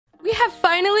have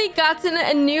finally gotten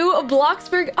a new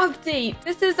Bloxburg update.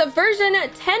 This is a version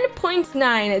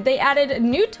 10.9. They added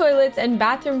new toilets and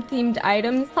bathroom themed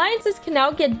items. Appliances can now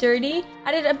get dirty.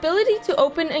 Added ability to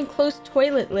open and close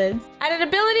toilet lids. Added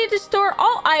ability to store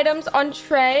all items on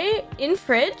tray in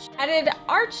fridge. Added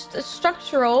arched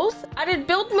structurals. Added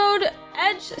build mode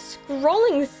edge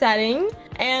scrolling setting.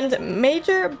 And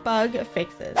major bug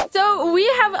fixes. So we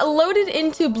have loaded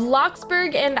into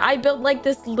Bloxburg, and I built like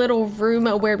this little room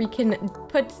where we can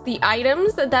put the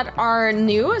items that are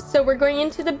new. So we're going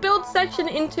into the build section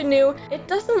into new. It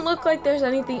doesn't look like there's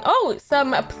anything. Oh,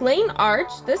 some plain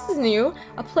arch. This is new.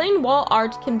 A plain wall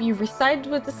arch can be resized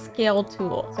with the scale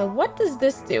tool. So what does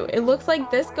this do? It looks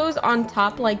like this goes on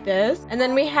top like this. And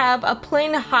then we have a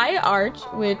plain high arch,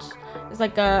 which is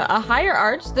like a higher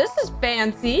arch. This is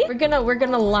fancy. We're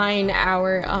gonna line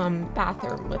our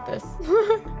bathroom with this.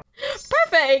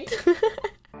 Perfect.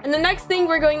 And the next thing,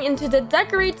 we're going into the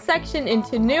decorate section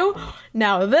into new.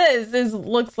 Now this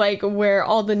looks like where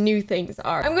all the new things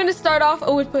are. I'm going to start off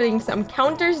with putting some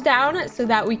counters down so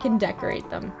that we can decorate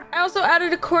them. I also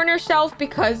added a corner shelf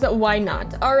because why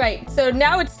not? All right, so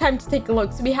now it's time to take a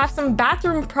look. So we have some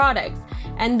bathroom products,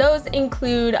 and those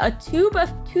include a tube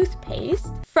of toothpaste,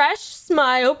 Fresh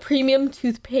Smile Premium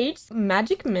Toothpaste,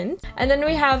 Magic Mint. And then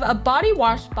we have a body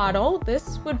wash bottle.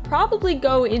 This would probably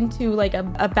go into like a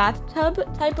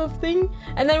bathtub type of thing.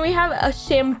 And then we have a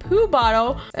shampoo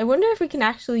bottle. I wonder if we can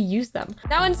actually use them.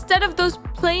 Now, instead of those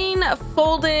plain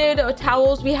folded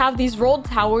towels, we have these rolled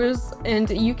towels, and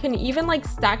you can even like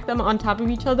stack them on top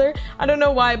of each other. I don't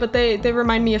know why, but they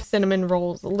remind me of cinnamon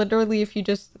rolls. Literally, if you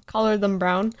just color them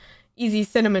brown, easy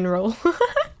cinnamon roll.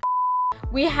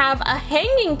 We have a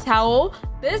hanging towel.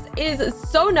 This is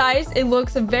so nice. It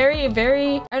looks very,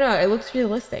 I don't know, it looks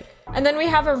realistic. And then we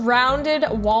have a rounded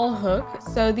wall hook.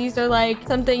 So these are like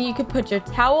something you could put your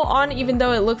towel on, even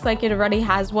though it looks like it already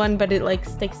has one, but it like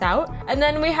sticks out. And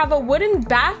then we have a wooden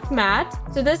bath mat.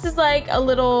 So this is like a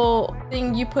little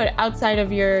thing you put outside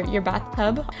of your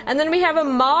bathtub. And then we have a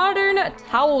modern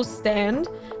towel stand.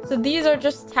 So these are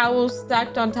just towels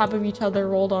stacked on top of each other,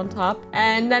 rolled on top.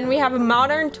 And then we have a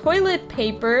modern toilet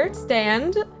paper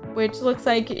stand, which looks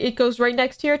like it goes right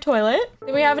next to your toilet.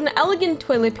 Then we have an elegant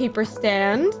toilet paper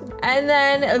stand. And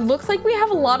then it looks like we have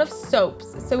a lot of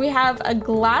soaps. So we have a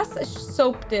glass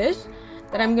soap dish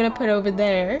that I'm gonna put over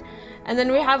there. And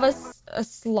then we have a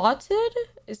slotted,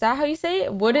 is that how you say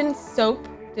it? Wooden soap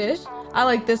dish. I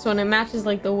like this one. It matches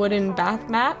like the wooden bath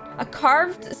mat. A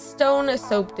carved stone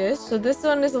soap dish. So this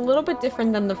one is a little bit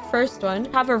different than the first one.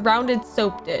 Have a rounded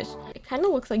soap dish. It kind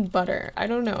of looks like butter. I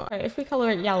don't know. If we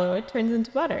color it yellow, it turns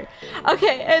into butter.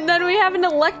 Okay, and then we have an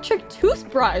electric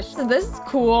toothbrush. So this is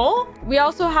cool. We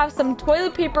also have some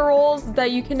toilet paper rolls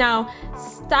that you can now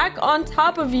stack on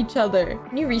top of each other.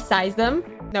 Can you resize them?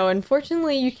 No,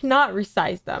 unfortunately, you cannot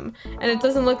resize them. And it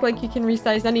doesn't look like you can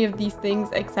resize any of these things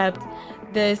except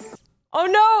this. Oh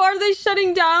no, are they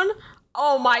shutting down?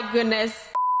 Oh my goodness.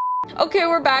 Okay,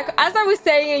 we're back. As I was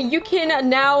saying, you can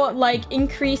now like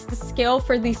increase the scale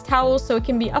for these towels, so it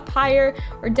can be up higher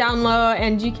or down low,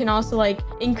 and you can also like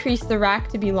increase the rack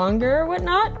to be longer or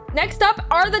whatnot. Next up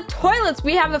are the toilets.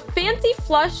 We have a fancy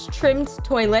flush trimmed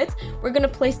toilet. We're gonna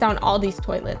place down all these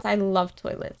toilets. I love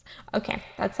toilets. Okay,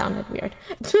 that sounded weird.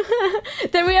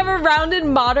 Then we have a rounded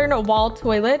modern wall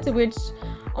toilet, which,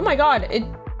 oh my god, it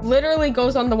literally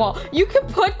goes on the wall. You could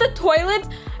put the toilet,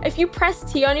 if you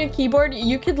press T on your keyboard,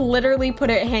 you could literally put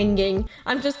it hanging.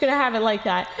 I'm just gonna have it like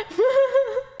that.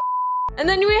 And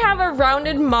then we have a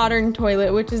rounded modern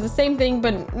toilet, which is the same thing,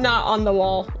 but not on the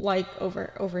wall, like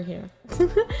over here.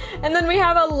 And then we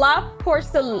have a La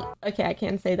Porcelain, okay, I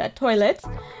can't say that, toilet,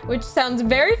 which sounds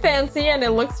very fancy and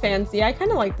it looks fancy. I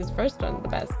kind of like this first one the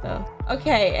best though.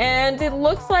 Okay, and it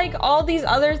looks like all these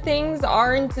other things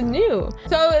aren't new.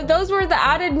 So those were the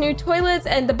added new toilets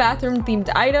and the bathroom themed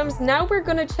items. Now we're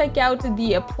gonna check out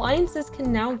the appliances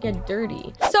can now get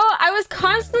dirty. So I was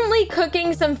constantly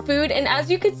cooking some food, and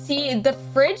as you could see, the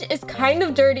fridge is kind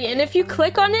of dirty, and if you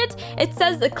click on it, it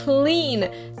says clean.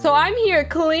 So I'm here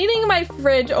cleaning my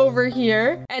fridge over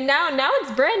here, and now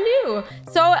it's brand new.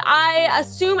 So I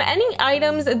assume any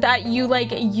items that you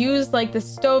like use, like the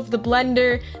stove, the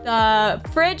blender, the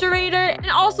refrigerator, and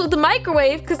also the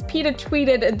microwave, because PETA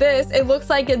tweeted this, it looks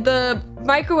like the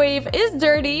microwave is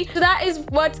dirty. So that is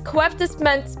what Coeptus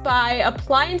meant by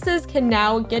appliances can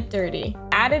now get dirty.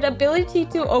 Added ability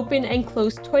to open and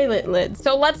close toilet lids.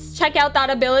 So let's check out that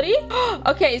ability.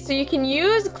 Okay, so you can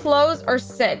use close or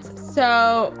sit.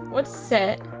 So what's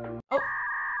sit?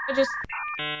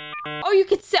 Oh, you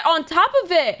could sit on top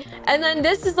of it. And then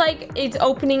this is like it's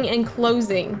opening and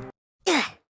closing.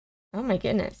 Oh my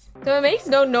goodness. So it makes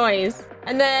no noise.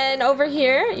 And then over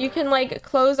here, you can like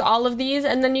close all of these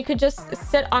and then you could just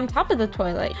sit on top of the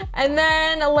toilet. And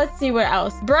then let's see what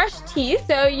else. Brush teeth.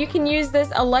 So you can use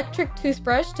this electric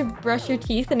toothbrush to brush your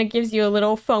teeth and it gives you a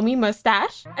little foamy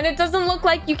mustache. And it doesn't look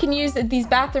like you can use these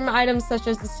bathroom items such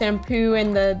as the shampoo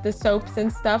and the soaps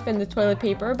and stuff and the toilet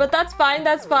paper, but that's fine.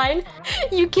 That's fine.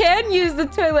 You can use the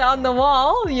toilet on the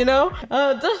wall, you know?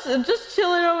 Just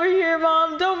chilling over here,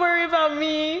 Mom. Don't worry about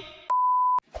me.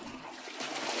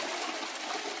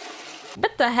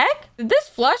 What the heck? Did this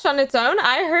flush on its own?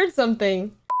 I heard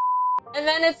something. And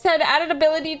then it said added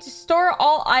ability to store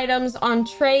all items on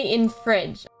tray in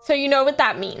fridge. So you know what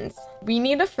that means. We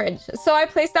need a fridge. So I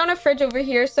placed down a fridge over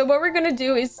here. So what we're gonna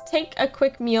do is take a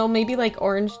quick meal, maybe like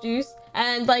orange juice.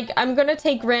 And like, I'm gonna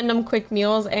take random quick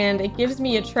meals and it gives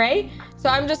me a tray. So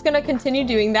I'm just gonna continue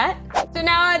doing that. So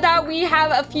now that we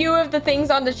have a few of the things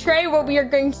on the tray, what we are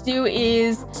going to do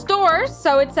is store.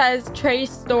 So it says tray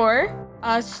store.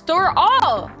 Store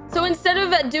all. So instead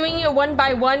of doing it one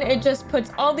by one, it just puts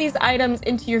all these items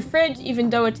into your fridge. Even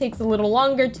though it takes a little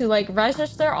longer to like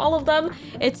register all of them,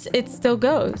 it still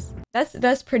goes.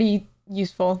 That's pretty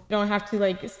useful. You don't have to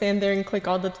like stand there and click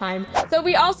all the time. So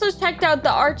we also checked out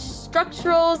the arch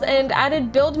structurals and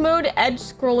added build mode edge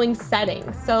scrolling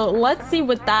settings. So let's see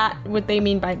what they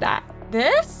mean by that.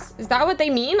 Is that what they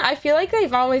mean? I feel like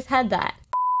they've always had that.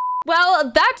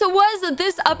 Well, that was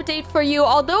this update for you.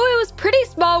 Although it was pretty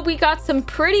small, we got some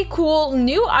pretty cool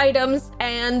new items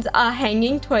and a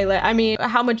hanging toilet. I mean,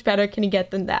 how much better can you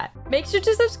get than that? Make sure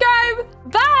to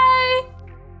subscribe. Bye!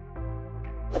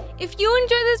 If you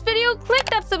enjoyed this video, click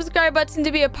that subscribe button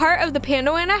to be a part of the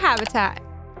Pandawana habitat.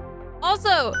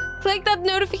 Also, click that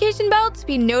notification bell to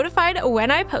be notified when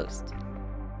I post.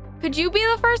 Could you be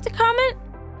the first to comment?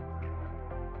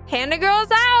 Panda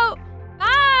Girl's out!